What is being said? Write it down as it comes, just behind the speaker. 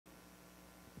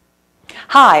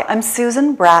Hi, I'm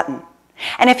Susan Bratton,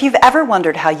 and if you've ever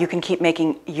wondered how you can keep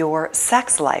making your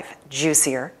sex life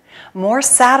juicier, more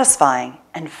satisfying,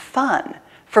 and fun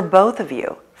for both of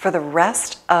you for the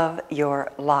rest of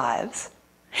your lives,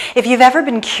 if you've ever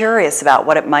been curious about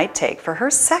what it might take for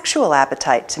her sexual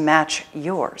appetite to match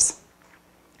yours,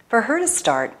 for her to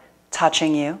start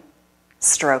touching you,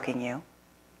 stroking you,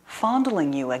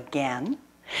 fondling you again,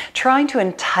 trying to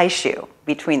entice you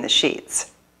between the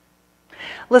sheets.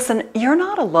 Listen, you're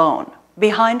not alone.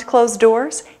 Behind closed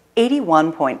doors,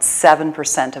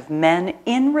 81.7% of men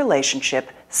in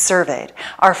relationship surveyed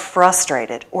are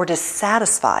frustrated or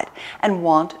dissatisfied and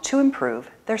want to improve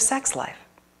their sex life.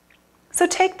 So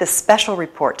take this special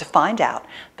report to find out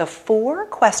the 4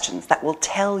 questions that will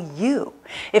tell you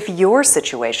if your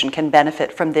situation can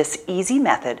benefit from this easy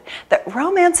method that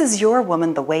romances your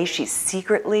woman the way she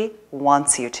secretly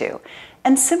wants you to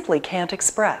and simply can't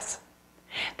express.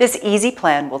 This easy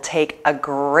plan will take a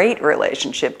great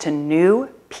relationship to new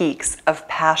peaks of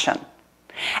passion.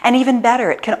 And even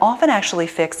better, it can often actually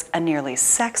fix a nearly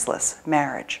sexless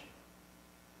marriage.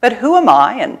 But who am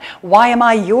I and why am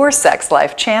I your sex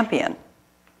life champion?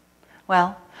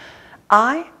 Well,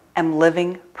 I am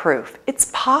living proof it's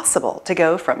possible to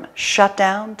go from shut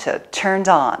down to turned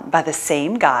on by the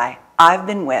same guy I've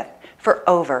been with for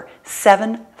over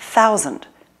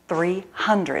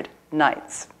 7,300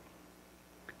 nights.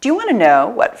 Do you want to know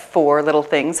what 4 little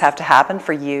things have to happen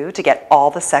for you to get all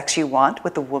the sex you want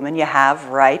with the woman you have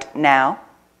right now?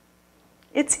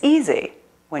 It's easy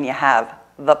when you have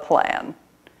the plan.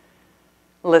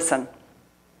 Listen,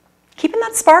 keeping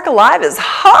that spark alive is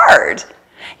hard.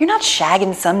 You're not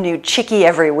shagging some new chickie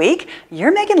every week.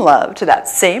 You're making love to that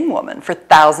same woman for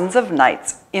thousands of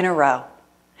nights in a row.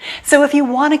 So if you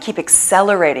want to keep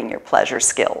accelerating your pleasure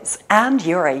skills and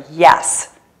you're a yes,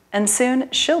 and soon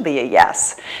she'll be a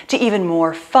yes, to even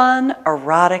more fun,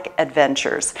 erotic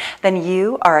adventures, then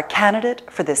you are a candidate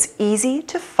for this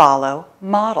easy-to-follow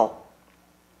model.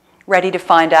 Ready to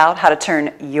find out how to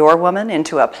turn your woman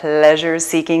into a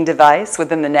pleasure-seeking device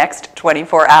within the next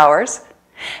 24 hours?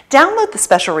 Download the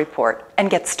special report and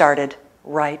get started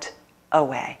right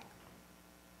away.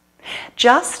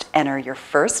 Just enter your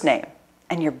first name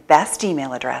and your best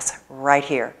email address right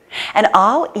here, and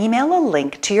I'll email a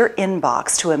link to your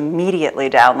inbox to immediately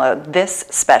download this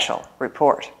special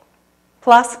report.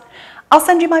 Plus, I'll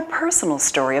send you my personal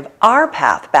story of our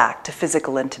path back to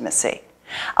physical intimacy,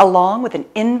 along with an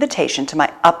invitation to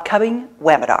my upcoming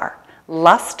webinar,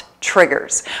 Lust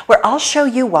Triggers, where I'll show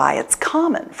you why it's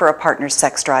common for a partner's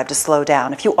sex drive to slow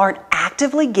down if you aren't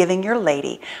actively giving your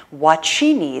lady what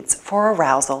she needs for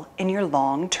arousal in your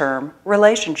long-term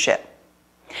relationship.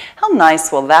 How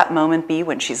nice will that moment be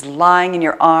when she's lying in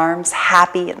your arms,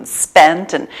 happy and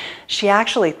spent, and she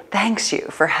actually thanks you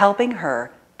for helping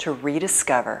her to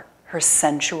rediscover her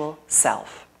sensual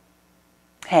self.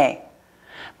 Hey,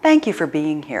 thank you for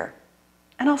being here,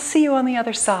 and I'll see you on the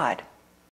other side.